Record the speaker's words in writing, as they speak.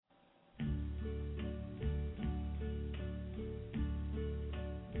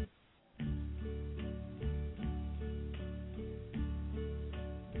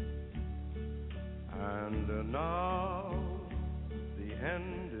And now the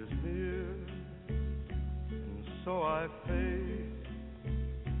end is near, and so I face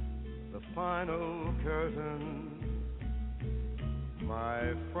the final curtain.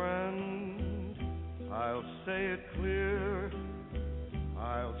 My friend, I'll say it clear,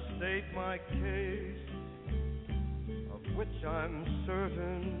 I'll state my case, of which I'm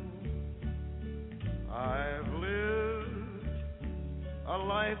certain. I've lived a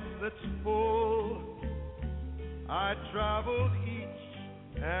life that's full. I traveled each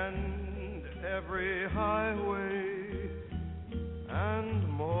and every highway and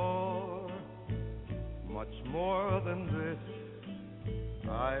more, much more than this.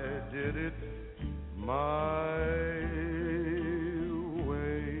 I did it my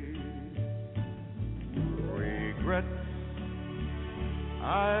way. Regrets,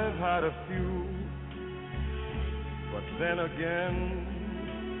 I've had a few, but then again,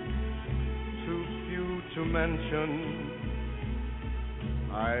 too few to mention.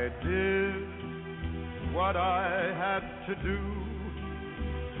 I did what I had to do,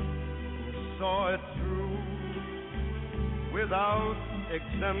 saw it through without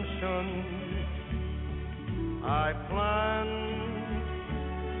exemption. I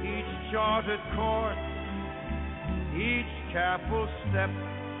planned each charted course, each careful step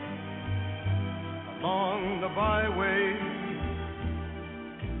along the byway,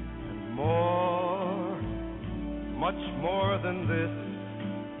 and more, much more than this,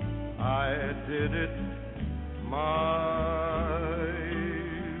 I did it my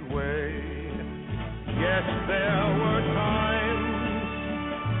way. Yes, there were times,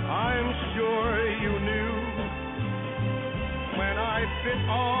 I'm sure you knew, when I bit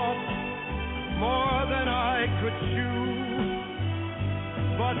off more than I could chew.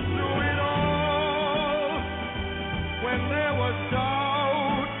 But through it all, when there was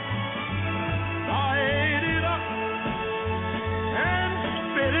doubt, I ate it up and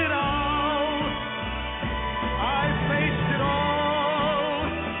spit it out. I faced it all,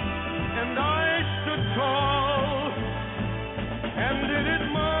 and I stood tall and did it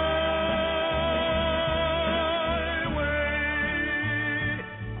my way.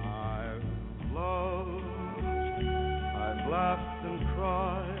 I've loved, I've laughed and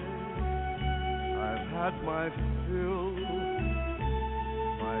cried, I've had my fill,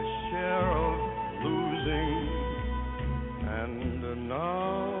 my share of losing, and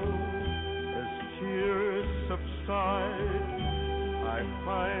now as tears subside, I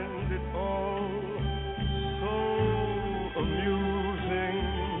find it all so amusing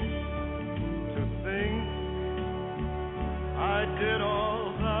to think I did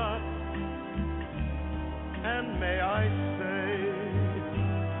all that, and may I say,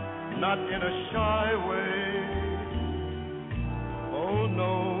 not in a shy way, oh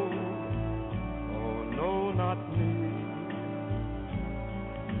no, not me.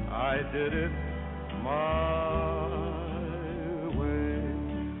 I did it my way.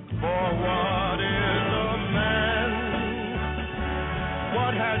 For what is a man?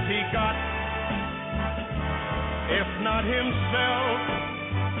 What has he got? If not himself,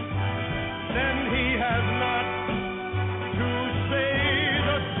 then he has not to say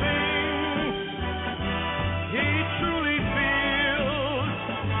the things he truly feels,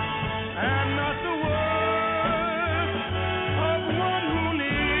 and not the words of one who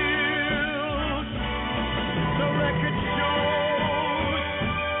kneels. The record shows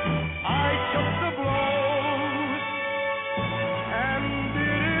I took the blows and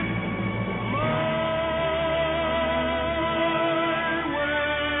did it my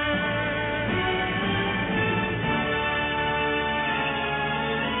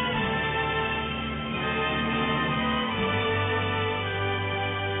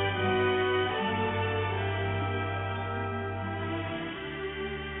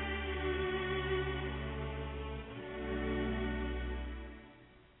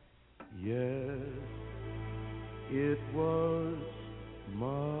yes, it was my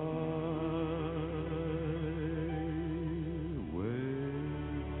way.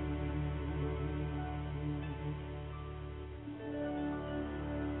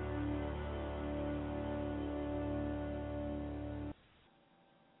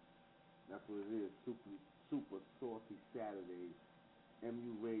 That's what it is, super saucy Saturdays.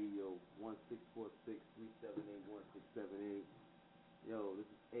 MU Radio 1646-378-1678. Yo, this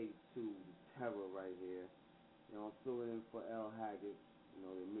is A2, the terror right here. You know, I'm filling in for L. Haggett. You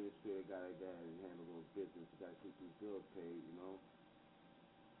know, the administrator gotta handle those business. Gotta keep these bills paid, you know.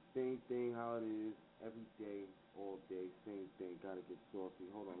 Same thing how it is, every day, all day, same thing. Gotta get saucy.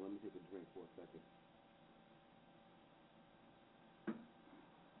 Hold on, let me take a drink for a second.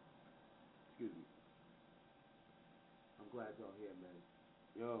 Excuse me. glad y'all here, man.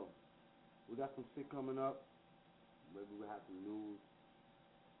 Yo, we got some shit coming up. Maybe we'll have some news.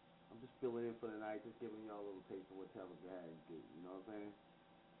 I'm just filling in for the night, just giving y'all a little taste of what Terror had to do. You know what I'm saying?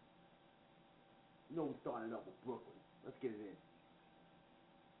 You know we're starting up with Brooklyn. Let's get it in.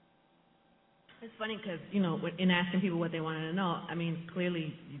 It's funny because, you know, in asking people what they wanted to know, I mean,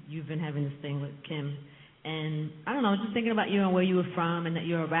 clearly you've been having this thing with Kim. And, I don't know, just thinking about you and where you were from and that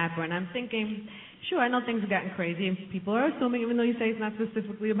you're a rapper. And I'm thinking, sure, I know things have gotten crazy. And people are assuming, even though you say it's not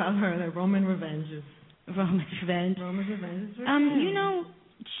specifically about her, that Roman revenge is... Roman's revenge. Roman's revenge is revenge. You know,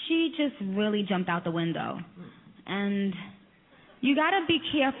 she just really jumped out the window. And you got to be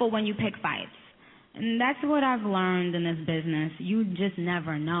careful when you pick fights. And that's what I've learned in this business. You just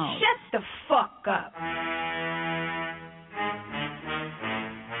never know. Shut the fuck up.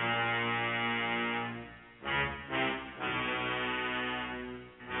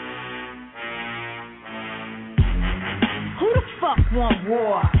 Who the fuck want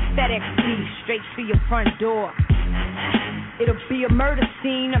war? FedEx me straight to your front door. It'll be a murder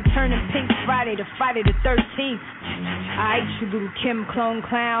scene. I'm turning pink Friday to Friday the 13th. Alright, you little Kim clone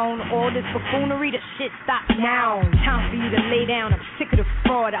clown. All this buffoonery, the shit stop now. Time for you to lay down. I'm sick of the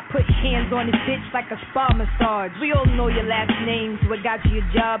fraud. I put hands on this bitch like a spa massage. We all know your last names. What got you your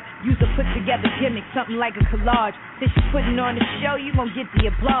job? Use a put together gimmick, something like a collage. Since you putting on the show, you gon' get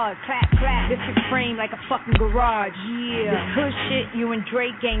the applause. Clap, clap. This is framed like a fucking garage. Yeah. This hood shit you and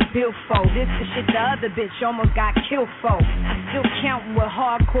Drake ain't built for. This the shit the other bitch almost got killed for. I'm still counting what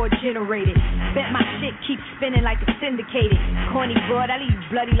hardcore generated. Bet my shit keeps spinning like it's syndicated. Corny broad, I leave you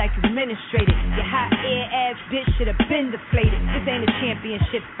bloody like you administrated. Your hot air ass bitch should've been deflated. This ain't a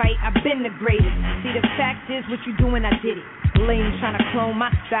championship fight, I've been the greatest. See, the fact is, what you doing, I did it. Lame trying to clone my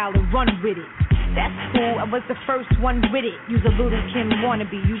style and run with it. That's cool, I was the first one with it. You's a little Kim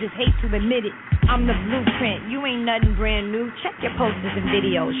wannabe, you just hate to admit it. I'm the blueprint, you ain't nothing brand new. Check your posters and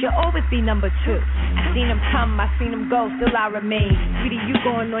videos, you'll always be number 2. I seen them come, I seen them go, still I remain. Sweetie, you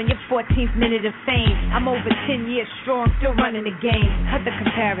going on your 14th minute of fame. I'm over 10 years strong, still running the game. Cut the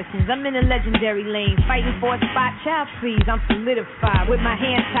comparisons, I'm in a legendary lane. Fighting for a spot, child please, I'm solidified. With my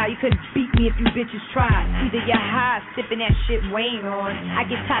hands tied, you couldn't beat me if you bitches tried. Either you're high, sipping that shit Wayne on. I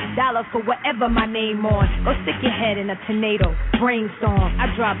get top dollar for whatever my name on. Go stick your head in a tornado, brainstorm.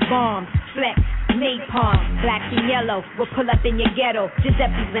 I drop bombs, flex, napalm, black and yellow. We'll pull up in your ghetto.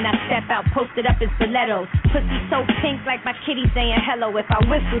 Giuseppe's when I step out, posted up in stilettos. Pussy so pink like my kitty saying hello. If I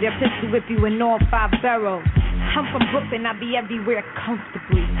whistle, they'll pistol whip you in all 5 barrels. I'm from Brooklyn, I be everywhere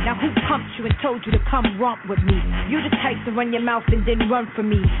comfortably. Now who pumped you and told you to come romp with me? You the type to run your mouth and then run from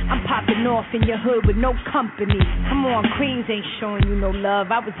me. I'm popping off in your hood with no company. Come on, Queens ain't showing you no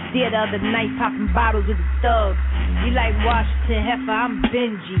love. I was there the other night popping bottles with the thugs. You like Washington Heifer, I'm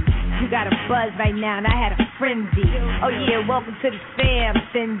Benji. You got a buzz right now and I had a frenzy. Oh yeah, welcome to the fam,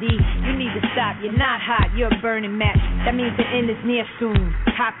 Cindy. You need to stop, you're not hot, you're a burning match. That means the end is near soon.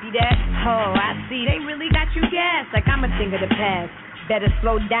 Copy that? Oh, I see, they really got you gas like I'm a thing of the past. Better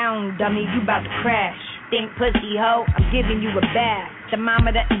slow down, dummy, you about to crash. Think pussy hoe, I'm giving you a bath.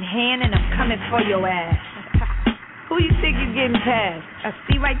 Thermometer in hand and I'm coming for your ass. Who you think you getting past? I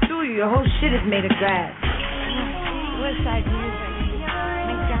see right through you, your whole shit is made of glass. Westside music.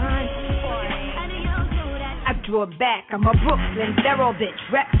 I draw back, I'm a Brooklyn thorough bitch.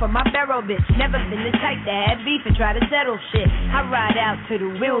 Rap for my barrel bitch. Never been the type to have beef and try to settle shit. I ride out till the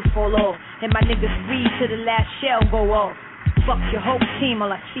wheels fall off and my niggas freeze till the last shell go off. Fuck your whole team,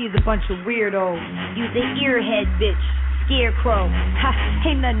 all I see is a bunch of weirdos. You the earhead bitch, scarecrow. Ha,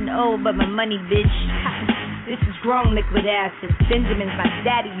 ain't nothing old but my money bitch. Ha, this is grown liquid acid. Benjamin's my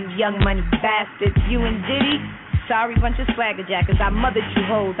daddy, you young money bastards. You and Diddy? Sorry, bunch of swagger jackers. I mothered you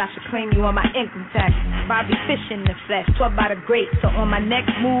hoes. I should claim you on my income tax. Bobby fish in the flesh, taught by the great. So on my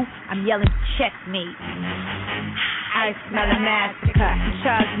next move, I'm yelling checkmate. I smell a massacre.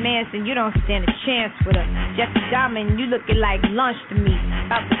 Charles Manson, you don't stand a chance with her. Jesse Diamond, you looking like lunch to me.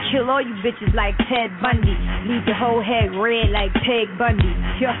 About to kill all you bitches like Ted Bundy. Leave your whole head red like Peg Bundy.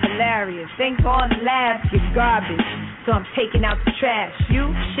 You're hilarious. Thanks for all the laughs, you're garbage. So I'm taking out the trash.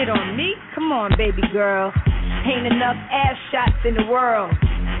 You shit on me? Come on, baby girl. Ain't enough ass shots in the world.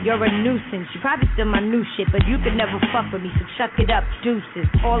 You're a nuisance. You probably still my new shit, but you could never fuck with me, so chuck it up, deuces.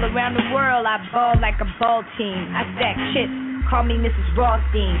 All around the world, I ball like a ball team. I stack chips. Call me Mrs.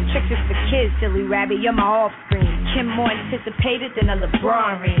 Rothstein. Tricks is for kids, silly rabbit. You're my offspring. Kim more anticipated than a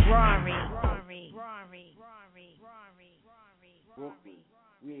LeBron ring. Brooklyn,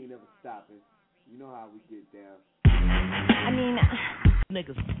 we ain't never stopping. You know how we get down. I mean,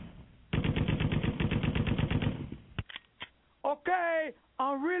 Niggas. Okay,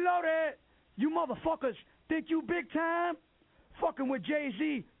 I'm reloaded. You motherfuckers think you big time? fucking with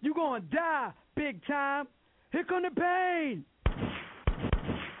Jay-Z, you gonna die big time. Here come the pain.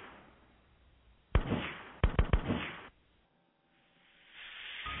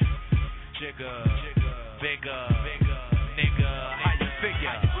 Jigga, bigger, nigga, how you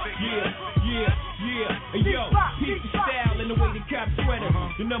figure? Yeah, hey, yo, keep the style and the way the cops sweater.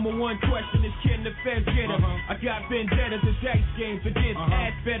 The number one question is, can the feds get him? I got vendettas and dice games against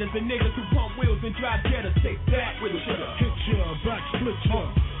ass betters and niggas who pump wheels and drive jetters. Take that with a sugar. Hit ya, back split ya.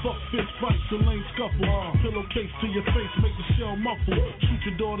 Fuck fist fights, the lane scuffle. Pillowcase to your face, make the shell muffle. Shoot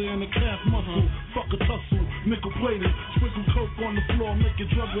your daughter in the calf muscle. Fuck a tussle, nickel plated. Sprinkle coke on the floor, make it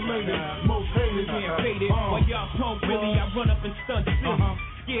drug related. Most hated, yeah, faded. While y'all pump Willie, I run up and stunt silly.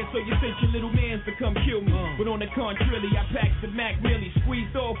 Scared, so you sent your little mans to come kill me. But on the contrary, I packed the Mac really,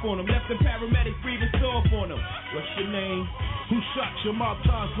 squeezed off on him, left the paramedics breathing soft on him. What's your name? Who shot your mouth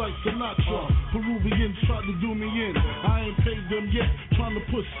ties like Sinatra? Peruvians tried to do me in. I ain't paid them yet. Trying to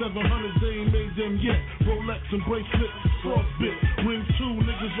push 700, they ain't made them yet. Rolex and bracelets, frostbit. Ring 2,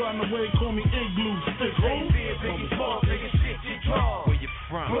 niggas riding away, call me igloo. Stick home. Biggie Small, nigga, shit you draw. Where you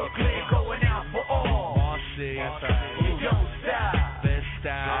from? Brooklyn, going out for all. Marcy, that's right. You don't stop. Best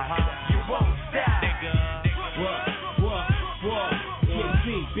style. You won't stop. Nigga. What? Jay-Z,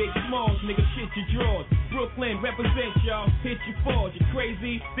 Big Smalls, nigga, shit your drawers. Brooklyn, represent y'all, hit your fours. You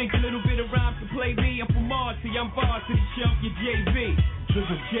crazy? Think a little bit of rhymes to play me? I'm from Marcy, I'm varsity chump, you JV.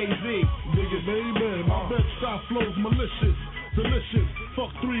 Triple Jay-Z. Nigga, baby, my bed style flows malicious. Delicious, fuck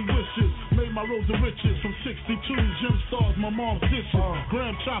 3 wishes. Made my roads of riches from 62 gem stars, my mom's dishes.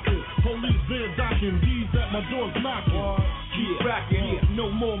 Graham chopping, police there docking. These at my doors knocking. Keep rocking, yeah,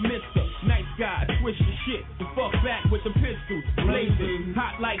 no more mister. Nice guy, switch the shit. The fuck back with the pistols. Blazing,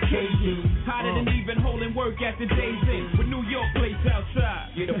 hot like Cajun. Hotter than even holding work at the day's end. With New York place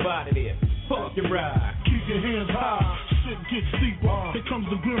outside. Get up out of there, fuck your ride. Keep your hands high, shit gets steeper. Here comes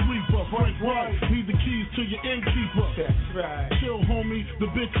the Grim Reaper. Frank Wright, need the keys to your innkeeper. That's right. Chill, homie, the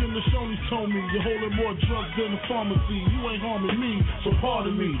bitch in the Shoney's told me you're holding more drugs than the pharmacy. You ain't harming me, so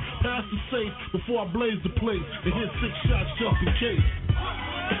pardon me. Pass the safe before I blaze the place and hit 6 shots just in case.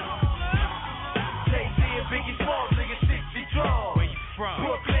 Jay-Z and Biggie Smalls, nigga, shit you draw. Where you from?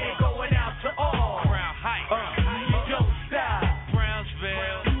 Brooklyn, going out to all. Crown Heights, you don't stop.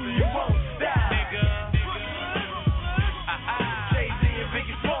 Brownsville, you won't stop. Nigga. Jay-Z and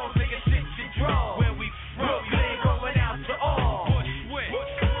Biggie Smalls, nigga, shit you draw. Where we from? Brooklyn, going out to all. Bushwick,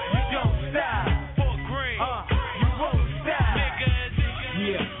 you don't stop. Fort Greene, you won't stop. Nigga.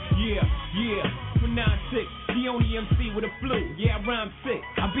 Yeah. 9-6, the only MC with a flu. Yeah, I rhyme sick.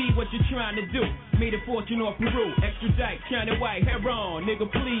 I be what you're trying to do. Made a fortune off Peru. Extra dyke, China white, hair on. Nigga,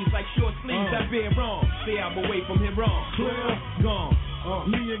 please, like short sleeves, I bear wrong. Stay out away from here wrong. Clear. Gone.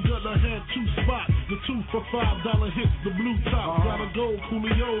 Me and Gunna had 2 spots. The 2 for $5 hits, the blue top. Gotta go,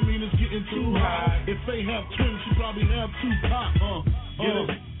 Coolio, mean it's getting too high. If they have twins, she probably have 2 pops.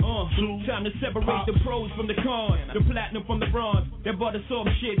 Time to separate the pros from the cons, the platinum from the bronze, that butter soft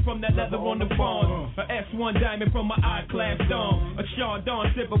shit from that leather on the bonds. A S1 diamond from my I-class dome, a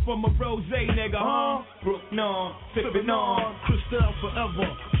Chardon sipper from a rosé nigga, Brook non, sippin' on. Cristal forever,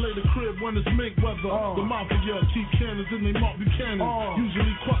 play the crib when it's mink weather. The mafia keep cannons in they Mark Buchanan.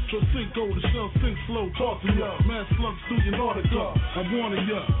 Usually Quattro Cinco, the shell sink slow, tossing ya. Mad slugs through your Nautica, I'm warning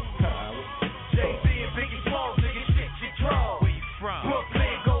ya. Jay-Z and Biggie Smalls, nigga, shit you draw. Where you from?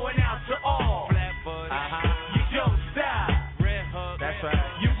 Brooklyn, going out to all. Flatbush, you don't stop. Red Hook, that's right.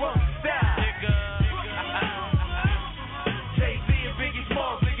 You won't stop. Nigga. Jay-Z and Biggie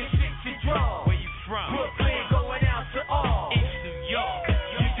Smalls, nigga, shit you draw. Where you from? Brooklyn, going out to all. East New York,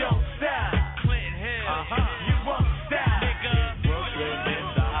 you don't stop. Clinton Hill, you won't stop. Nigga. Brooklyn in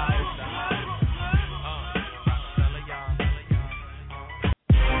the house.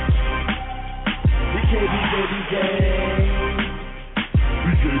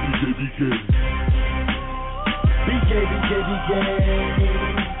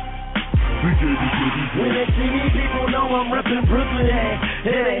 When they see me, people know I'm reppin' Brooklyn.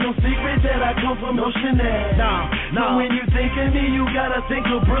 It ain't no secret that I come from no Chanel. Nah. When you think of me, you gotta think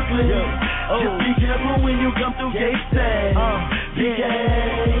of Brooklyn. Just be careful when you come through Gate-State. BK,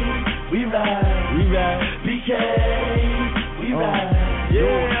 we ride. BK, we ride.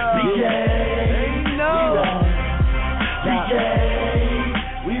 Yeah. BK, we ride. BK,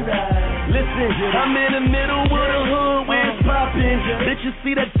 we ride. Listen, I'm in the middle of the hood where it's poppin'. Bitches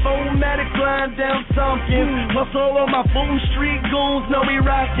see that 4-matic flying down Tompkins. Plus all of my full street goons know we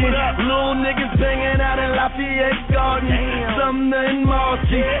rockin'. Little niggas banging out in Lafayette Gardens. Some Sumner and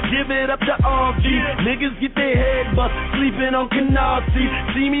Marcy. Give it up to RG. Niggas get their head bust, sleeping on Canarsie.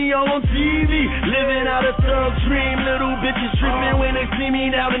 See me all on TV, living out a thug dream. Little bitches tripping when they see me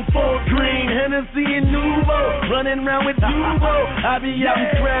down in Fort Greene. Hennessy and Nouveau, running around with Duvo. I be out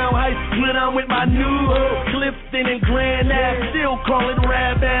in Crown Heights when I'm with my new hoe. Clifton and Grand Ave, still call it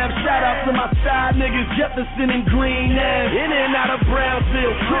Rab Ave. Shout out to my side niggas, Jefferson and Green Ave. In and out of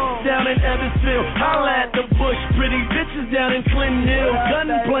Brownsville, Crips down in Evansville. Holla at the Bush, pretty bitches down in Clinton Hill.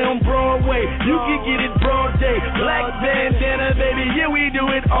 Gunplay on Broadway, you can get it broad day. Black bandana, baby, yeah, we do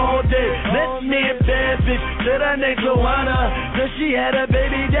it all day. Met me a bad bitch, said her name's Joanna. Cause she had a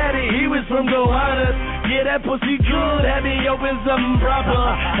baby daddy, he was from Gowanus. Yeah, that pussy good, had me open something proper.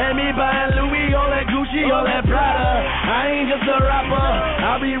 Had me buying Louis, all that Gucci, all that Prada. I ain't just a rapper,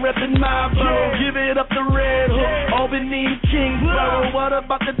 I be reppin' my borough. Give it up to Red Hook, Albany, Kingsborough. What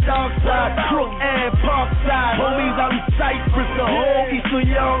about the dark side? Crook and Parkside. Homies out in Cypress, the whole Eastern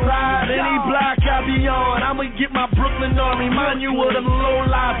Young Ride. Any block I be on, I'ma get my Brooklyn on. Remind you of them low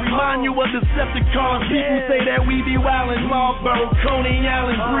lives, remind you of Decepticons. People say that we be wildin'. Marlboro, Coney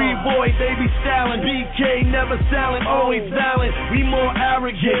Island, Bree Boy, they be styling. BK never silent, always violent. We more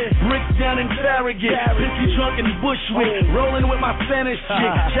arrogant. Bricks down in Farragut, pissy drunk in Bushwick, rolling with my Spanish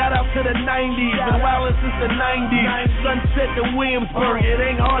chick. Shout out to the 90s, been wildin' since the 90s. Sunset to Williamsburg, it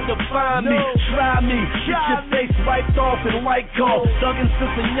ain't hard to find me. Try me, get your face wiped off in white call. Thuggin'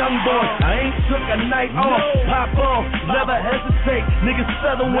 since a young boy, I ain't took a night off. Pop off, never hesitate. Niggas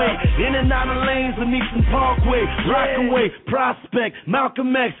featherweight, in and out of lanes of Eastern Parkway. Rockaway, Prospect,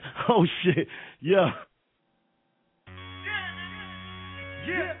 Malcolm X. Oh shit, yeah.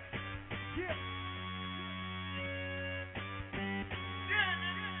 Yeah.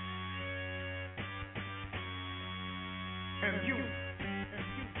 And you.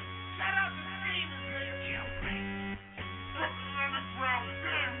 Shout out to Stevens, nigga. Brooklyn Underground,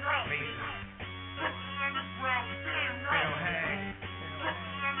 damn right. Brooklyn Underground, damn right.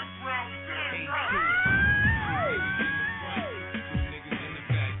 Brooklyn Underground, damn right.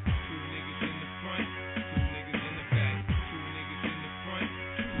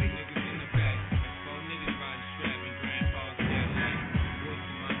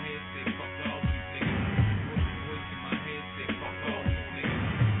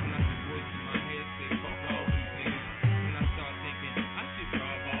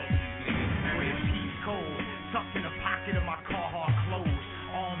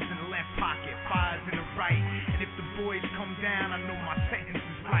 Down, I know my sentence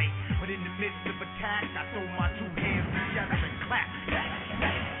is right, but in the midst of attack, I throw my two hands together and clap.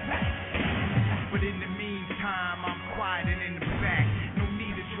 But in the meantime, I'm quiet and in the back. No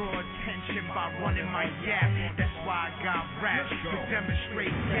need to draw attention by running my yap. That's why I got rap to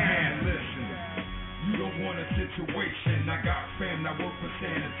demonstrate that. Listen, you don't want a situation. I got fam that work for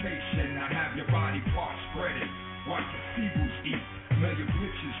sanitation. I have your body parts spreading. Watch the seagulls eat. Mail your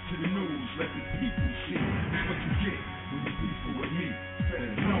pictures to the news. Let the people see. That's what you get when you beefing with me.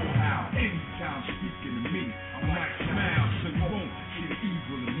 Better know how. Anytime speaking to me, I might smile so you won't see the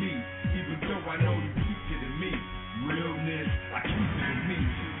evil in me. Even though I know you peek it in me. Realness, I keep it in me.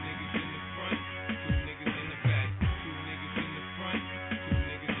 Two niggas in the front, two niggas in the back. Two niggas in the front, two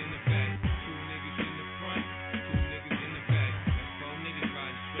niggas in the back. Two niggas in the front, two niggas in the back. That's four niggas by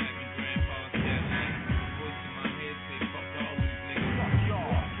the strap and grandpa's that line. Voice in my head say fuck all these niggas. Fuck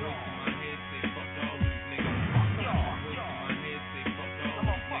y'all. Voice in my head say fuck all these niggas. Fuck y'all. Voice in my head say fuck all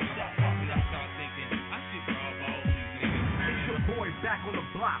these niggas. And I start thinking I should rob all these niggas. It's your boy back on the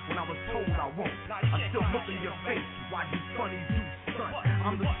block when I was told I won't. I still look in your face while you funny do stunt.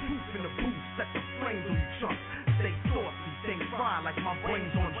 I'm the truth in the booth, set the flames on you chumps. Stay saucy, things fry like my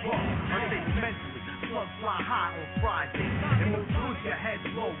brains on drugs. Unstable mentally, slugs fly high on Friday. And most good your head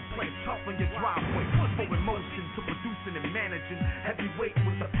low, play tough on your driveway. For emotion to producing and managing. Heavyweight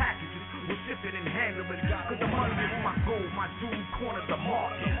with the packages, we'll ship it and handle it. Cause the money is my goal, my dude corner the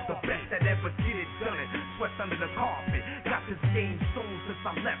market. The best that ever did it, done it. Swept under the carpet. Got this game sold since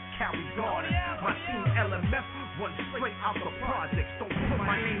I left Cali Garden. My team LMF run straight out the projects. Don't put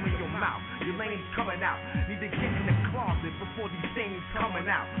my name in your mouth. Your lane's coming out. Need to get in the closet before these things coming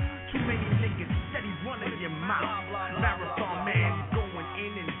out. Too many niggas steady running your mouth. Marathon man, he's going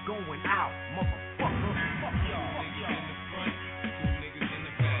in and he's going out. Motherfucker, fuck y'all.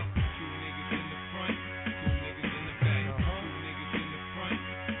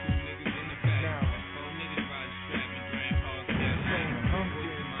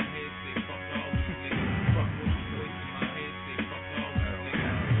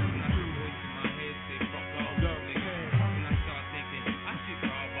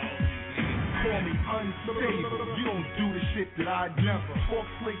 unstable. You don't do the shit that I do. Fork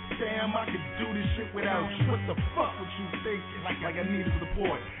slick, damn, I could do this shit without you. What the fuck would you think? Like I needed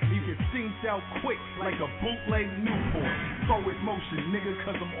support. You get synced out quick like a bootleg Newport. Forward motion, nigga,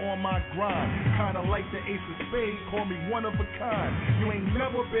 cause I'm on my grind. Kinda like the ace of spades, call me one of a kind. You ain't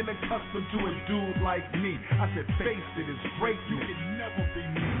never been accustomed to a dude like me. I said face it, it's great, you can never be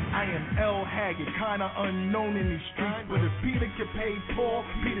me. I am L. Haggard, kinda unknown in these streets, but if Peter can pay Paul,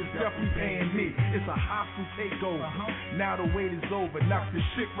 Peter's definitely paying me. It's a hostile takeover. Now the wait is over. Knock the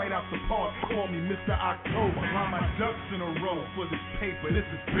shit right out the park. Call me Mr. October. Line my ducks in a row for this paper. This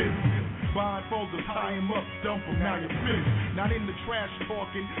is business. Bond folders, tie him up, dump him. Now you're finished. Not in the trash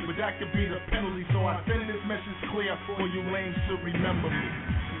talking, but that could be the penalty. So I send this message clear for you lames to remember me.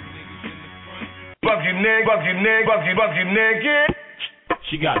 Bugsy nigga.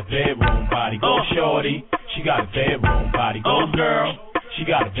 She got a bedroom body, go shorty. She got a bedroom body, go girl. She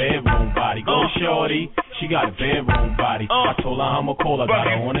got a bedroom body, go shorty. She got a bedroom body. I told her I'ma call her, got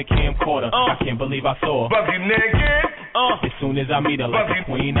her on a camcorder. I can't believe I saw her. Bugsy nigga. As soon as I meet her like a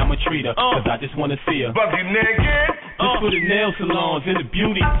queen, I'ma treat her, cause I just wanna see her. Bugsy nigga. This for the nail salons and the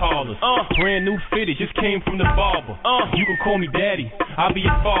beauty parlors. Brand new fitted, just came from the barber. You can call me daddy, I'll be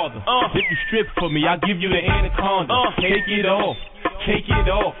your father. If you strip for me, I'll give you the anaconda. Take it off. Take it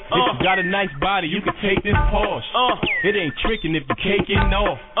off. If you got a nice body, you can take this Porsche. It ain't tricking if you caking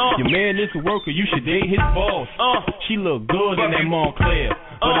off. Your man is a worker, you should date his boss. She look good in that Montclair,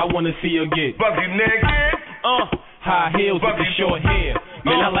 but I wanna see her get Bugsy nigga. High heels with the short hair.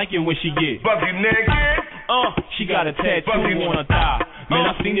 Man, I like it when she get Bugsy nigga. She got a tattoo on her thigh. Man,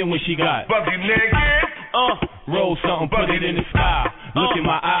 I seen it when she got Bugsy nigga. Roll something, put it in the sky. Look in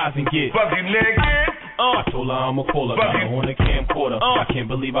my eyes and get Bugsy nigga. I told her I'ma call her, got her on a camcorder. I can't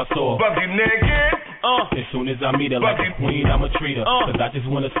believe I saw her. Bugsy nigga. As soon as I meet her like a queen, I'ma treat her, cause I just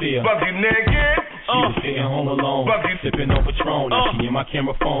wanna see her. Bugsy nigga. She was sitting home alone, sipping on Patron. Now she in my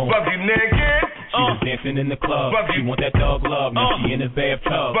camera phone. Bugsy nigga. She was dancing in the club. She want that thug love. Now she in the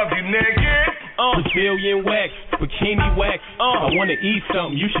bathtub. Bugsy nigga. Brazilian wax, bikini wax. I wanna eat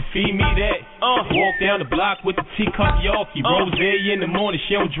something, you should feed me that. Walk down the block with the teacup Yorkie. Rose in the morning,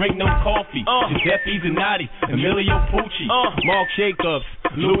 she don't drink no coffee. Giuseppe Zanotti, Emilio Pucci, Marc Jacobs,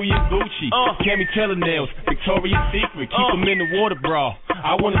 Louis and Gucci, Cammy Taylor nails, Victoria's Secret. Keep them in the water bra.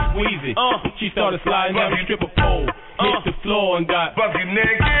 I wanna squeeze it. She started sliding down the stripper pole, hit the floor and got Bugsy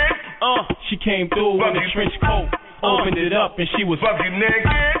nigga. She came through in a trench coat, opened it up and she was Bugsy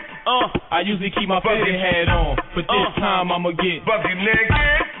nigga. I usually keep my fitted hat on, but this time I'ma get Bugsy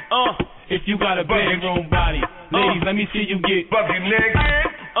nigga. If you got a bedroom body, ladies, let me see you get Bugsy nigga.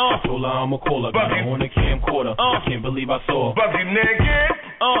 I told her I'ma call her, got her on a camcorder. I can't believe I saw her. Bugsy nigga.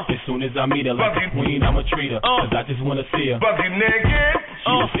 As soon as I meet her like a queen, I'ma treat her, cause I just wanna see her. Bugsy nigga. She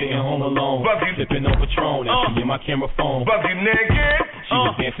was sitting home alone, sipping on Patron. Now she in my camera phone. Bugsy nigga. She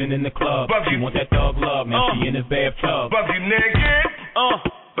was dancing in the club. She want that thug love. Now she in his bathtub. Bugsy nigga.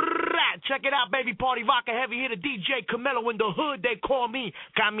 Check it out, baby. Party rocker, heavy hitter, DJ Camelo in the hood. They call me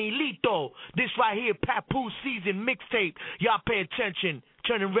Camilito. This right here, Papoose season mixtape. Y'all pay attention.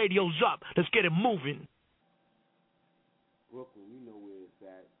 Turning radios up. Let's get it moving. Brooklyn, you know where it's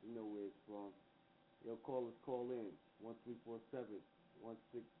at. You know where it's from. Yo, callers, call in.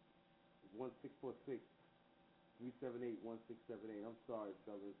 1347-1646. 378-1678. I'm sorry,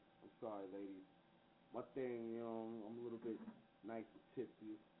 fellas. I'm sorry, ladies. My thing, you know, I'm a little bit nice and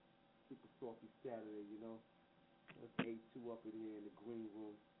tipsy. Super Saucey Saturday, you know. Let's 8-2 up in here in the green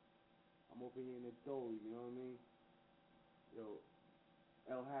room. I'm over here in the dough, you know what I mean? Yo,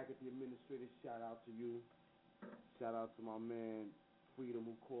 L. Haggard, the administrator, shout out to you. Shout out to my man Freedom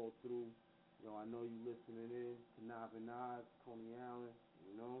who called through. Yo, I know you listening in. Kanav and Nas, Tony Allen,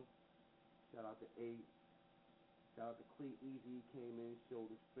 you know. Shout out to 8. Shout out to Cleet Easy, he came in, showed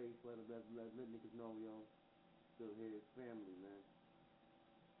his face, let niggas know, yo. Still here, his family, man.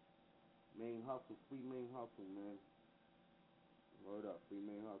 Main hustle, free main hustle, man. Word up, free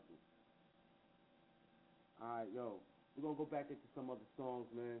main hustle. Alright, yo, we're gonna go back into some other songs,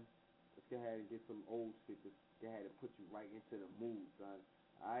 man. Let's go ahead and get some old shit. Let's go ahead and put you right into the mood, son.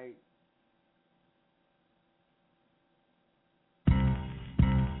 Alright?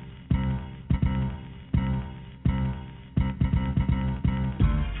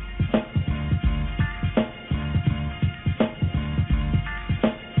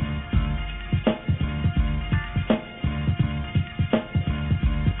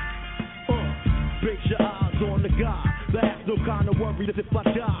 No kind of worry if I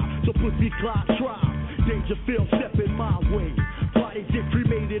die, so pussy clock try. Dangerfield stepping my way. Body get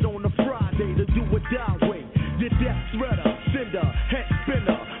cremated on a Friday to do a die way. Your death threader, sender, head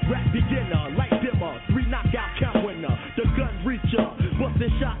spinner, rap beginner, light dimmer,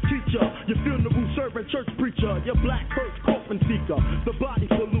 a black first coffin seeker, the body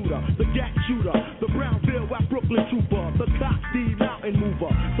polluter, the gat shooter, the Brownville West Brooklyn trooper, the Coxie mountain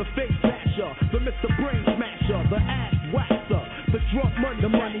mover, the face basher, the Mr. Brain smasher, the ass waxer, the drug money, the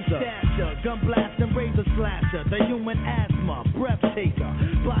money stasher, gun blast and razor slasher, the human asthma, breath taker,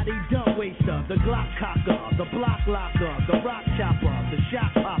 body dump waster, the Glock cocker, the block locker, the rock chopper, the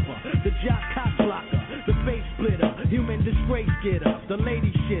shot popper, the jock cock blocker, the face splitter, human disgrace getter, the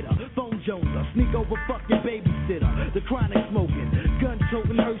lady shitter, phone joner, sneak over fucking babysitter, the chronic smoking, gun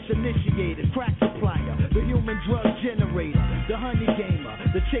toting hearse initiator, crack supplier, the human drug generator, the honey gamer,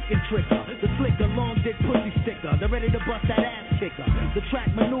 the chicken tricker, the slicker, long dick pussy sticker, the ready to bust that ass kicker, the track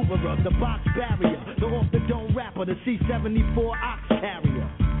maneuverer, the box barrier, the off the dome rapper, the C-74 ox carrier,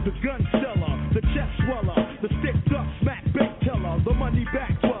 the gun seller, the chest sweller, the stick duck smack bait teller, the money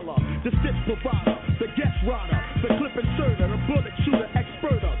back dweller, the stick provider, the guest rider, the clip inserter, the bullet shooter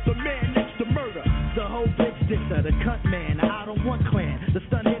experter, the man next to murder, the whole bitch disser, the cunt man, the I don't want clan, the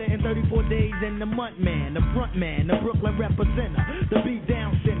stun hitter in 34 days and the month man, the front man, the Brooklyn representer, the beat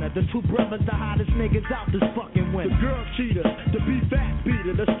down sinner, the two brothers, the hottest niggas out this fucking winter, the girl cheater, the beat fat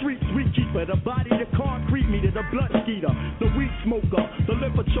beater, the street sweet keeper, the body, the concrete meter, the blood skeeter, the weed smoker, the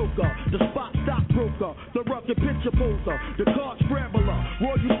liver choker, the spot stockbroker, the rugged picture poser, the card scrambler,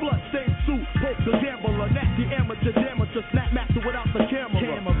 royal blood stained suit, poker gambler, nasty amateur damager, snap master without the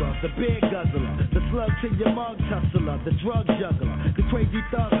camera, the beer guzzler, the slug to your mug tussler, the drug juggler, the crazy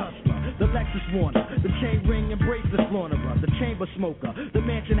thug hustler, the Lexus Warner, the chain ring and bracelet flaunterer, the chamber smoker, the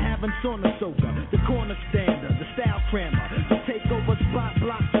mansion having sauna soaker, the corner stander, the style crammer, the takeover spot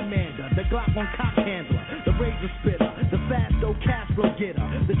block commander, the Glock on cock handler, the razor spitter, the fast dough cash flow getter,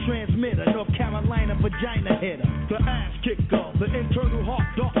 the transmitter, North Carolina vagina hitter, the ass kicker, the internal heart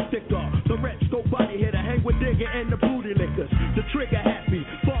dart sticker, the red scope body hitter, hang with digger and the booty lickers, the trigger happy,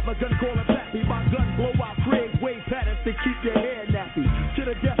 father gun calling pappy, my gun blow out Craig wave patterns to keep your hair nappy, to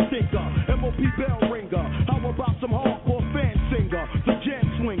the death stinker, MOP bell ringer, how about some hardcore fan singer, the jam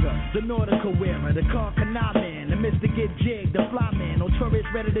swinger, the nautical wearer, the car canal man, the Mr. Get Jig, the fly man, notorious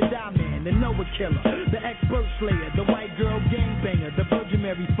ready to die man, the Noah killer, the expert slayer, the white girl gangbanger, the Virgin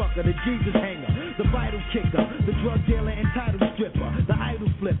Mary fucker, the Jesus hanger, the vital kicker, the drug dealer and title stripper, the idol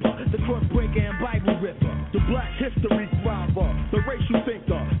flipper, the cross breaker and Bible ripper, the black history thriver, the racial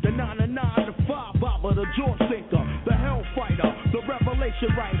thinker, the 9 and 9, the 5 bobber, the jaw sinker, the hellfighter, the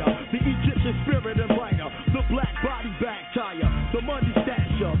revelation writer, the Egyptian spirit inviter, the black body bag tire, the money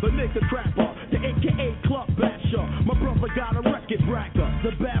stasher, the nigga crapper, the AKA club basher, my brother got a record bracker,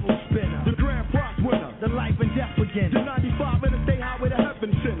 the barrel spinner, the grand prize winner, the life and death beginner, the 95 interstate highway to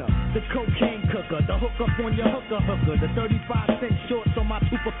heaven center, the cocaine cooker, the hook up on your hooker, the 35-cent shorts on my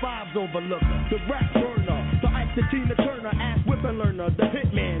 2 for 5s overlooker, the rap burner, the Ike the Tina Turner, ass whipping learner, the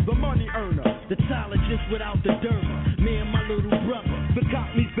hitman, the money earner, the Tylogist without the derma, me and my little brother, the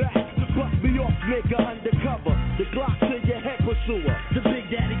cop me back, bust me off nigga undercover, the Glock to your head pursuer, the Big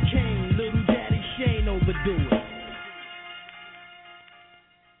Daddy Kane, Little Daddy Shane overdoer.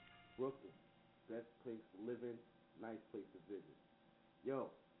 Brooklyn, best place to live in, nice place to visit.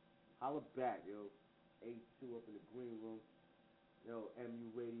 Yo, holla back, yo. 82 up in the green room. Yo, MU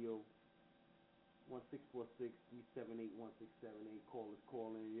Radio, 1646-378-1678. Callers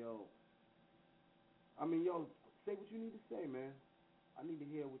calling, yo. I mean, yo, say what you need to say, man. I need to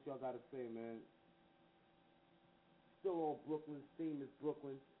hear what y'all got to say, man. Still all Brooklyn. Theme is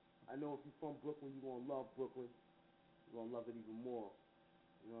Brooklyn. I know if you're from Brooklyn, you're going to love Brooklyn. You're going to love it even more.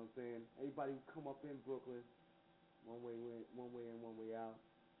 You know what I'm saying? Everybody who come up in Brooklyn, one way in, one way out.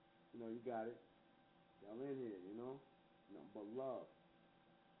 You know, you got it. Y'all in here, you know? Nothing but love.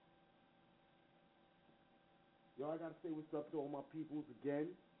 Yo, I got to say what's up to all my peoples again.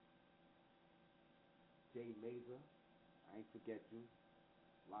 Jay Mazer, I ain't forget you.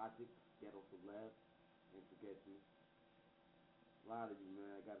 Logic, Ghetto Celeb, ain't forget you. A lot of you,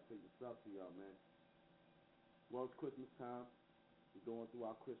 man. I got to say what's up to y'all, man. Well, it's Christmas time. We're going through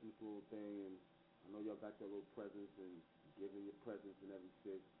our Christmas little thing, and I know y'all got your little presents and giving your presents and every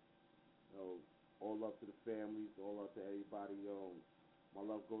shit. You know, all love to the families, all love to everybody. My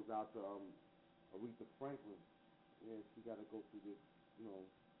love goes out to Aretha Franklin. Yeah, she got to go through this, you know,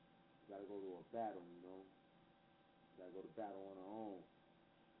 got to go to a battle, you know. Got to go to battle on her own.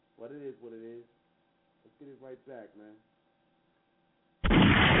 But it is what it is. Let's get it right back, man.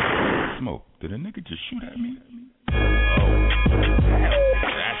 Smoke, did a nigga just shoot at me? Oh,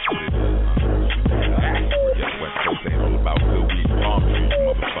 that's what it is. That's what this West Coast ain't all about. Good weed, palm trees,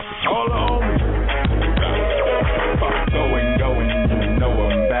 motherfuckers. Hold on. Going, you know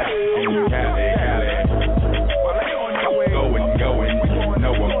I'm back in Cali. Going, you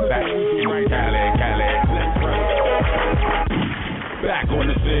know I'm back in Cali.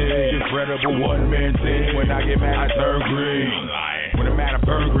 incredible one-man team. When I get mad, I turn green. When I'm mad, I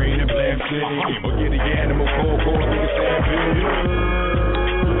burn green in Blam City. Or get the animal cold, nigga San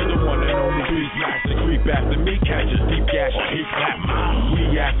the one and only beast master. Creep after me, catch a deep gash, heat clap mine.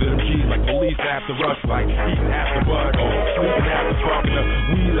 We after them G's like police after us, like eating after bud, or sleeping after fucking up.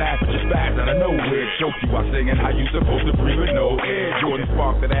 We laugh at your spaz out of nowhere. Choke you while singing how you supposed to breathe with no air. Jordan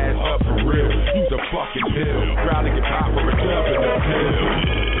spark that ass up for real. Use a fucking pill. Proud to get high for a dub in the pill.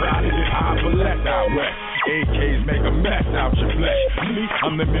 Proud to get high for less out west. AKs make a mess out your flesh. Me,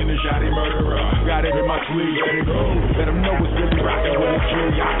 I'm the Minajati murderer. Got it in my sleeve, ready to go. Let them know it's really rockin' with a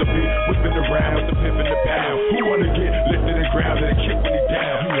curiosity. Whipping around with the pimp in the pound. Who wanna get lifted and ground and kick when he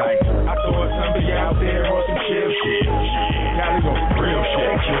down? He like, I thought somebody out there on some chill shit. Cali on some real shit,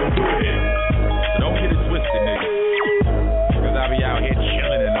 chill with it. So don't get it twisted, nigga. Cause I be out here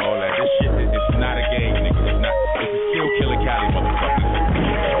chillin' and all that. This shit, it's not a game, nigga. It's a skill killer Cali, motherfuckers.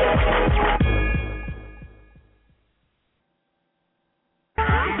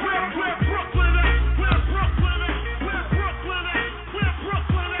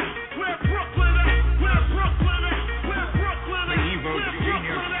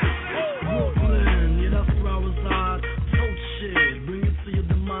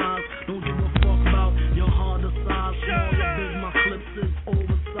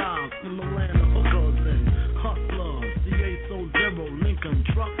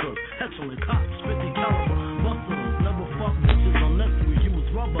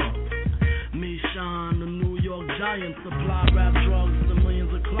 Supply rap drugs to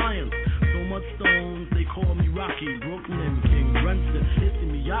millions of clients. So much stones, they call me Rocky. Brooklyn, King Renton, Issey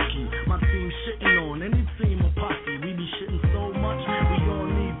Miyake. My team shitting on any team or posse. We be shitting so much, we all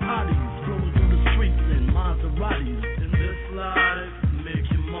need potties. Flowing through the streets in Maseratis. In this life, make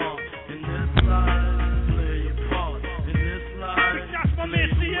your mark. In this life, play your part. In this life, play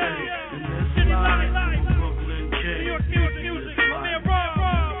your way. In this life, Brooklyn King. New York music, my man Rob.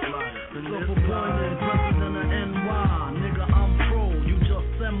 In this life, president of NY. Nigga, I'm pro, you just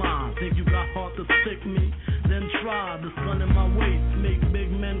semi. Think you got heart to stick me? Then try. The sun in my waist make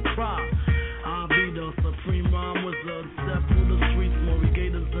big men cry. I'll be the supreme rhyme wizard. Step through the streets, more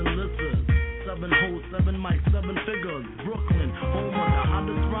gators than lizards. 7 hoes, 7 mics, 7 figures. Brooklyn, home of the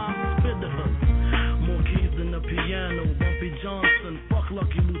hottest rhyme spitters. More keys than the piano. Bumpy Johnson, fuck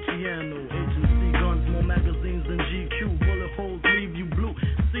Lucky Luciano. Agency guns, more magazines than GQ. Bullet holes leave you blue,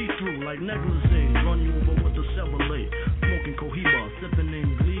 see-through like negligee. Run you over with the Chevrolet. Smoking Cohiba, sipping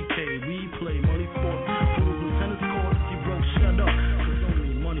in Glee K. We play money sports, fools and tennis courts. You broke, shut up, cause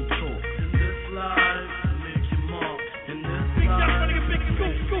only money talk. In this life, make your mark. In this life, make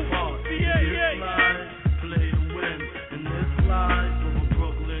your part. In this life, play to win. In this life, of a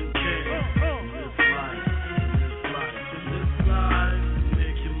Brooklyn King. In this life, in this life,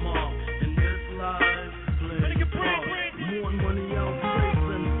 make your mark. In this life, play to part. More money out safe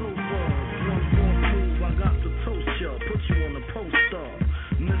than silver. One more move, I got to toast ya. Put you on the poster.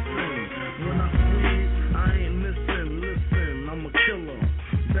 Missing, when I sleep, I ain't missing. Listen, I'm a killer.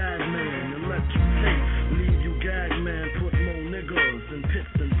 Bad man, electric tape. Leave you gag man. Put more niggas in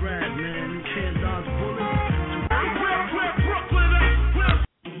pits and Brad man. You can't dodge bullets.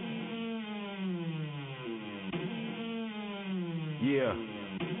 Yeah.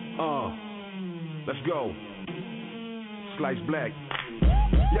 Let's go. Slice Black.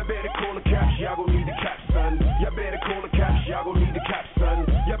 Y'all better call the cops, y'all gon' need the cops, son. Y'all better call the cops, y'all gon' need the cops, son.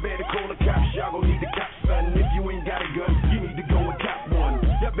 Y'all better call the cops, y'all gon' need the cops, son. If you ain't got a gun, you need to go and cop one.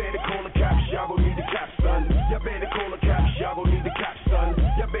 Y'all better call the cops, y'all gon' need the cops, son. Y'all better call the cops, y'all gon' need the cops, son.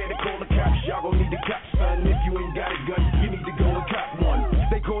 Y'all better call the cops, y'all gon' need the cops, son. If you ain't got a gun, you need to go and cop one.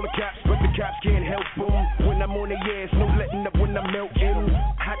 They call the cops, but the cops can't help them. When I'm on their ass, no letting up when I'm melting.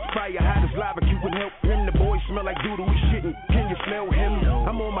 Hot fire, hot as lava, you can help him. The boys smell like doodle, we shitting. Can you smell him?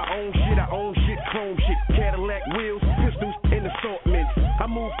 I'm on my own shit, I own shit, chrome shit. Cadillac wheels, pistols, and assortments. I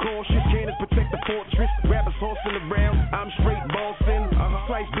move cautious, cannons protect the fortress. Rappers horsing around, I'm straight bossing.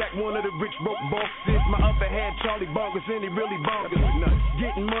 Slice Black, one of the rich broke bosses. My upper hand, Charlie Bonkers, and he really bonkers.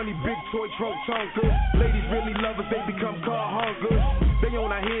 Getting money, big toy trunk tonkers. Ladies really love us, they become car honkers. They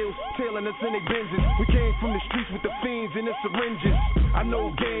on our heels, tailing us in they Benzes. We came from the streets with the fiends and the syringes. I know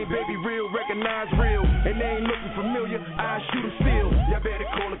game, baby, real, recognize real. And they ain't looking familiar, I shoot them still. Y'all better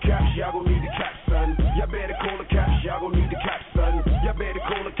call the cops, y'all gon' need the cops, son. Y'all better call the cops, y'all gon' need the cops, son. Y'all better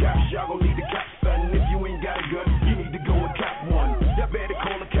call the cops, y'all gon' need the cops, son. If you ain't got a gun, you need to go and cop one. Y'all better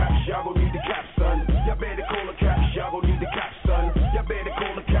call the cops, y'all gon' need the cops, son. Y'all better call the cops, y'all gon' need the cops, son. Y'all better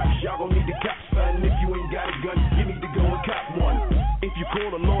call the cops, y'all gon' need the cops, son. If you ain't got a gun, you need to go and cop one. If you call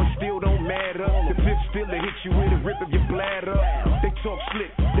the law, it still don't matter. The fifth still to hit you with a rip of your bladder. They talk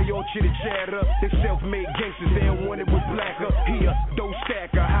slick, they all want you to chat up. They self-made gangsters, they don't want it with blacker. He a dough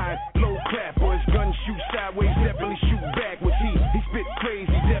stacker, high, low clapper. His gun shoot sideways, definitely shoot backwards. He spit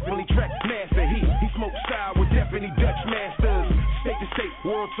crazy, definitely track master. He smoke sour, definitely Dutch masters. State to state,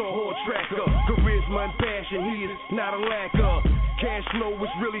 world tour, whole tracker. Charisma and passion, he is not a lacker. Cash flow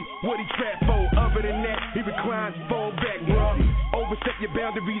is really what he trap for. Other than that, he reclines, fall back, bruh. Overstep your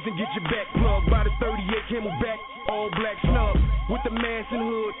boundaries and get your back plugged. By the 38 Camelback, all black snub. With the mask and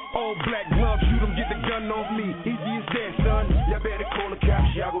hood, all black gloves. Shoot him, get the gun off me. Easy as that, son. Y'all better call the cops,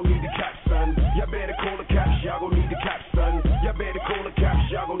 y'all gon' need the cops, son. Y'all better call the cops, y'all gon' need the cops, son. Y'all better call the cops,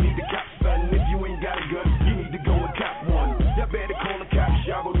 y'all gon' need the cops, son. If you ain't got a gun, you need to go and cop one. Y'all better call the cops,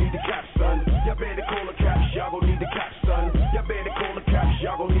 y'all gon' need the cops, son. Y'all better call the cops, y'all gon' need the cops, son. Y'all better call the cops,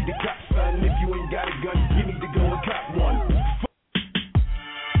 y'all gon' need the cops, son. If you ain't got a gun, you need to go and cop one.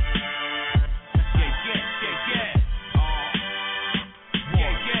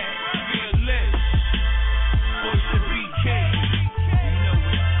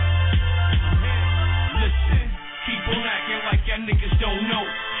 Niggas don't know.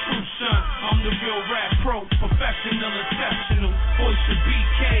 True son, I'm the real rap pro, professional, exceptional. Voice of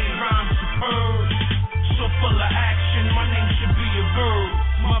BK, rhyme superb, so full of action. My name should be a verb.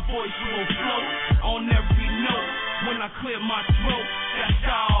 My voice will float on every note. When I clear my throat, that's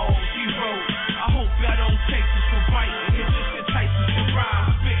all she wrote. I hope y'all don't take this for biting. It's just entices to rhyme,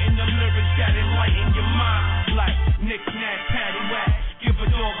 spitting the lyrics that enlighten your mind. Like knick-knack, paddywhack, give a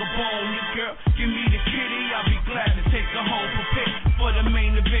dog a bone. Your girl, give me the kitty, I'll be glad to take her home. Prepare for the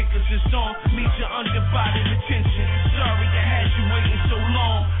main event, cause this song needs your undivided attention. Sorry I had you waiting so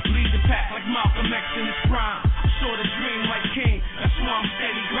long. Lead the pack like Malcolm X in his prime. Saw the dream like King, that's why I'm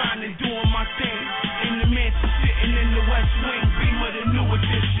steady grinding, doing my thing. In the mansion, sitting in the West Wing, Beamer the new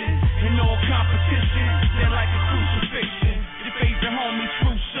edition. In all competition, they're like a crucifixion. Your favorite homie,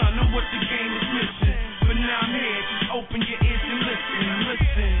 true son, know what the game is missing. But now I'm here, just open your ears and listen.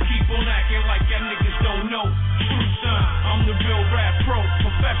 Listen, keep on acting like y'all niggas don't know. True son, I'm the real rap pro,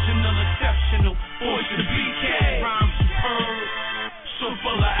 professional, exceptional. Voice of BK, rhyme superb, so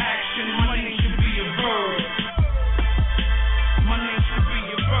full of action. My name should be a verb. My name should be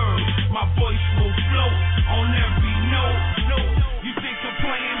a verb. My voice will float on every note. You think I'm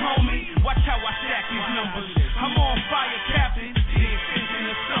playing, homie? Watch how I stack these numbers. I'm on fire, Captain. The extension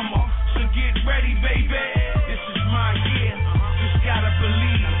of summer. So get ready, baby. This is my year. Just gotta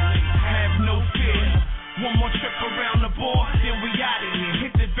believe. Have no fear. One more trip around the board, then we out of here.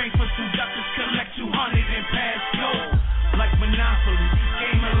 Hit the bank for some duckers, collect 200 and pass go. Like Monopoly,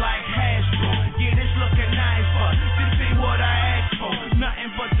 gaming like Hasbro. Yeah, this looking nice, but this ain't what I asked for.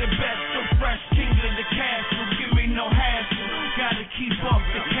 Nothing but the best, so fresh, king of the castle. Give me no hassle, gotta keep up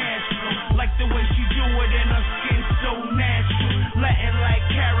the cash flow. Like the way she do it and her skin so natural. Latin like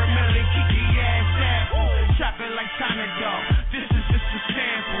caramel and kiki ass apple. Chocolate like China dog, this is just a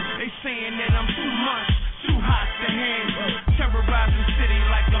sample. They saying that I'm too much, too hot to handle. Terrorize the city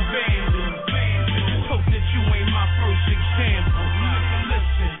like a vandal. Just hope that you ain't my first example.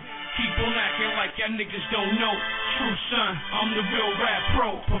 Listen, keep on acting like y'all niggas don't know. True son, I'm the real rap pro,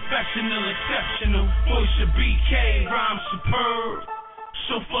 professional, exceptional. Voice of BK, rhyme superb,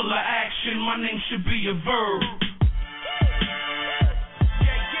 so full of action. My name should be a verb.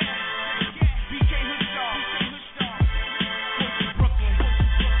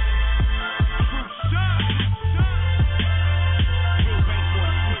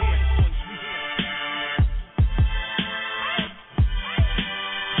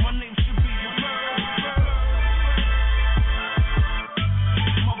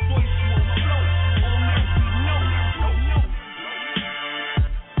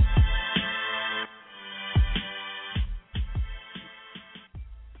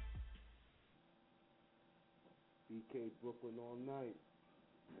 BK Brooklyn all night.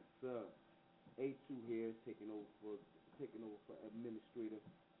 Yes, sir. A2 here, taking over for administrator.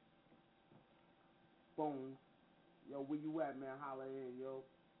 Phone. Yo, where you at, man? Holla in, yo.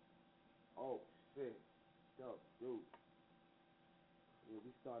 Oh, shit. Yo, dude. Yeah,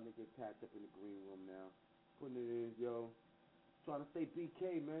 we starting to get packed up in the green room now. Putting it in, yo. Trying to stay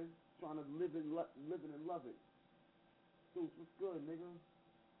BK, man. Trying to live and love it. Dude, what's good, nigga?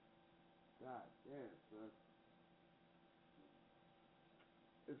 God damn, son.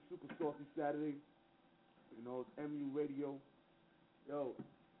 It's Super Saucey Saturday. You know, it's MU Radio. Yo,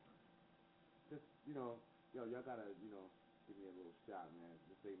 just, y'all gotta, give me a little shot, man.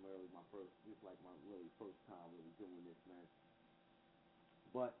 This ain't really this is like my really first time really doing this, man.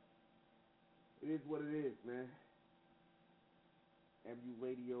 But it is what it is, man. MU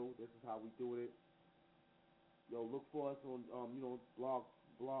Radio, this is how we do it. Yo, look for us on, blog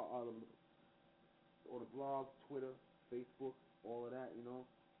blog, Twitter, Facebook, all of that, you know.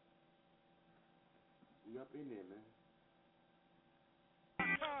 We up in there, man.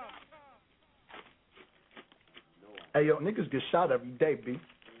 Hey, yo, niggas get shot every day, B.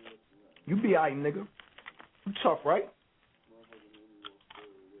 You be alright, nigga. You tough, right?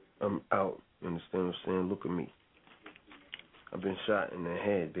 I'm out. You understand what I'm saying? Look at me. I've been shot in the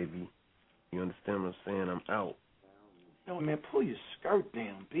head, baby. You understand what I'm saying? I'm out. Yo, man, pull your skirt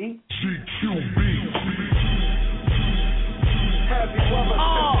down, B. Have you ever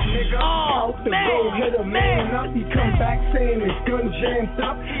nigga out the road, hit a man up, he come back saying his gun jammed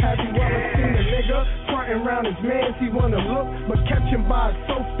up. Have you ever seen a nigga frontin' around his mans, he wanna look, but catch him by his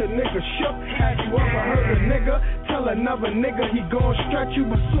soap, the nigga shook. Have you ever heard a nigga tell another nigga he gon' stretch you,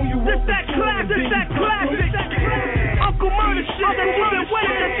 but soon you won't. This that classic, Uncle Murder shit that you've been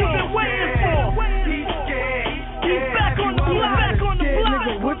waiting for. He's scared. He's back on the block.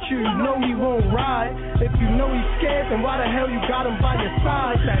 Nigga with you, you know he won't ride. If you know he's scared, then why the hell you got him by your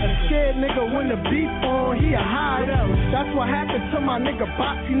side? A scared nigga when the beef on, he a hide. That's what happened to my nigga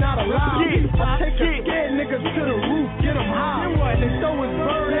Box, he not alive. I take a scared nigga to the roof, get him high. Then throw his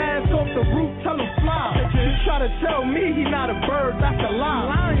bird ass off the roof, tell him fly. He try to tell me he not a bird, that's a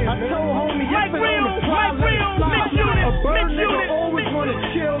lie. I told homie yesterday on the fly, let it fly. A bird nigga always wanna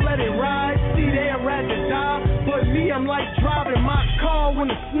chill, let it ride. See they rather die, but me I'm like driving my car when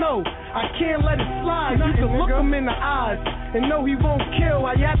it snow. I can't let it slide. You can look him in the eyes and know he won't kill.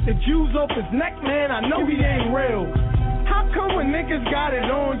 I yapped the Jews off his neck, man. I know he ain't real. How come when niggas got it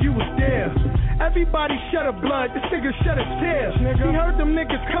on, you was there? Everybody shed a blood, this nigga shed a tear. He heard them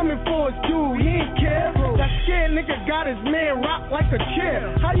niggas coming for his dude, he ain't care. That scared nigga got his man rocked like a chair.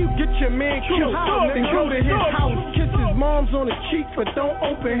 How you get your man killed and go to his house? Kiss his moms on the cheek, but don't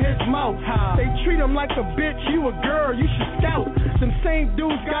open his mouth. They treat him like a bitch, you a girl, you should scout. Them same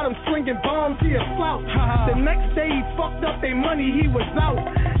dudes got him slinging bombs, he a slouch. The next day he fucked up their money, he was out.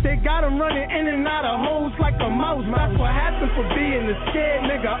 They got him running in and out of holes like a mouse. That's what happened for being a scared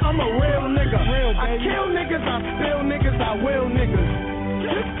nigga. I'm a real nigga. I kill niggas, I spill niggas, I will niggas.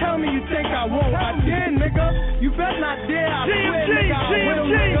 Just tell me you think I won't. I dare, nigga. You better not dare. I swear, nigga, I will,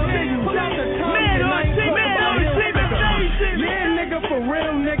 nigga. Pull out the tongue and I ain't talking about real nigga. Yeah, nigga, for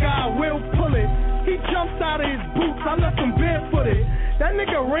real, nigga, I will pull it. He jumps out of his boots, I left him barefooted. That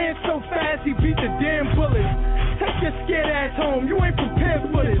nigga ran so fast, he beat the damn bullets. Take your scared ass home, you ain't prepared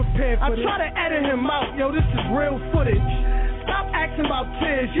for this. I try to edit him out, yo, this is real footage. Stop asking about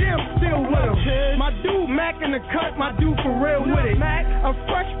tears, yeah, I'm still with him. My dude Mac in the cut, my dude for real with it. A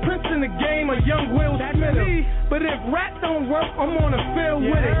fresh prince in the game, a young Will Smith. But if rap don't work, I'm on the field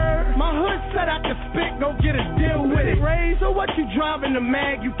with it. My hood said I could spit, go get a deal with it. So what you driving the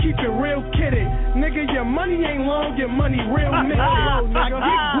mag, you keep it real kidded. Nigga, your money ain't long, your money real nigga. I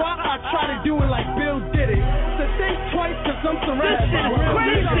get guap, I try to do it like Bill did it. So think twice, cause I'm surrounded by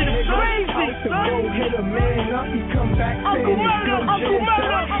real niggas. Out the road, hit a man up, he come back saying his gun jammed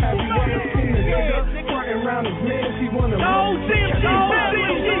up. Have you ever seen a nigga frontin' around his mans, he wanna look?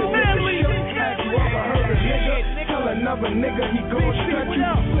 Family. Have you ever heard a nigga tell another nigga he gon' stretch you?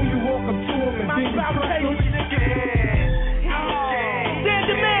 Soon you walk up to him and then you press him. Stand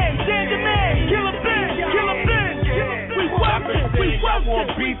the man, kill a bitch. We want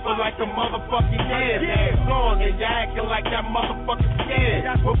beef for like a motherfucking year. Hands on and you acting like that motherfucking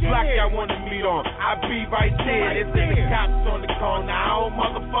scared. What block y'all wanna meet on? I be right there. It's in the cops on the corner. I don't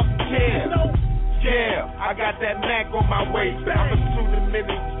motherfucking care. Yeah, I got that Mac on my waist. I'ma shoot him in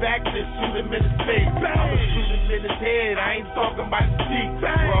his back, then shoot him in his face. I'ma shoot him in his head, I ain't talking about the cheek.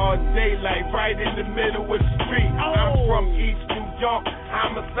 Broad daylight, right in the middle of the street. I'm from East New York,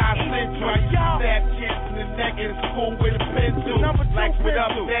 homicide central. I used to stab kids in the neck in school with a pencil. Like with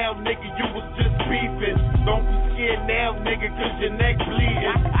up down, nigga, you was just beefing. Don't be scared now, nigga, cause your neck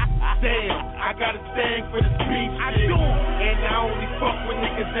bleeding. Damn, I got a thing for this beef shit. And I only fuck with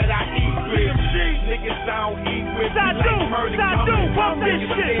niggas that I eat with. Niggas I don't eat with. Like murder coming. Bump this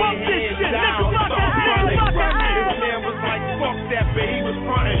shit, nigga, fuck This man was like, fuck that, but he was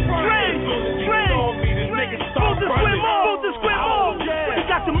running. As soon as he saw me, this nigga started running. She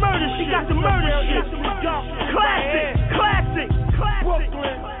got the murder shit. Classic.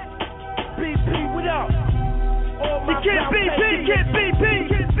 Brooklyn. BP, what up? You can't beat.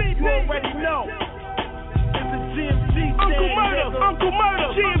 You already know. It's a GMG Uncle Murder,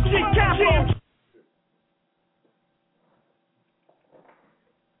 GMG Capo.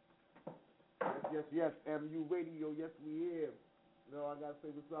 Yes, MU Radio, yes, we here. You know, I gotta say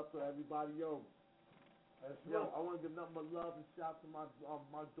what's up to everybody, yo. I want to give nothing but love and shout to my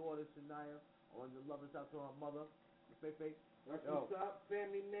daughter Shania. I want to give love and shout to her mother, Fefe. That's Yo. what's up,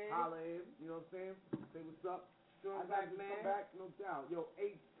 family man. Holla in, you know what I'm saying? Say what's up. Strong I got black to man. come back, no doubt. Yo,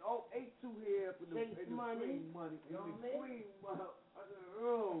 8-2 here for the Chase in the money. green money. You know In what the I mean? green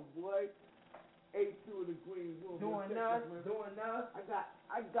room, boy. 8-2 in the green room. Doing us.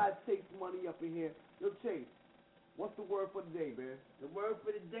 I got Chase money up in here. Yo, Chase, what's the word for the day, man? The word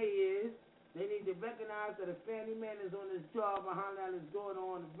for the day is they need to recognize that a family man is on his job and holler at his daughter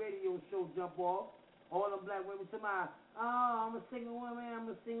on the radio show jump off. All them black women, somebody, I'm a single woman, I'm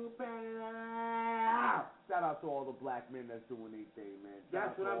a single parent. Shout out to all the black men that's doing their thing, man.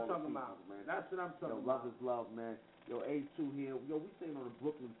 That's what I'm talking about, man. That's what I'm talking about. about. Love is love, man. Yo, A2 here. Yo, we staying on the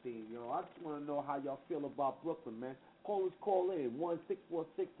Brooklyn theme, yo. I just want to know how y'all feel about Brooklyn, man. Call in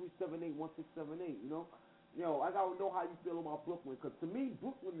 1-646-378-1678, you know? Yo, I gotta know how you feel about Brooklyn, because to me,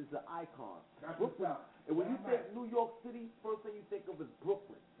 Brooklyn is an icon. That's Brooklyn, what's up. and when you think New York City, first thing you think of is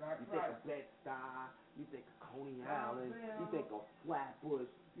Brooklyn. That's you think of Bed-Stuy, you think of Coney Island, you think of Flatbush,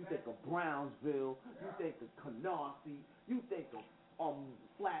 you think of Brownsville, you think of Canarsie, you think of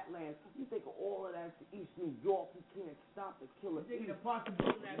Flatlands, you think of all of that to East New York. You can't stop the killer. You think of the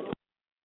possibility that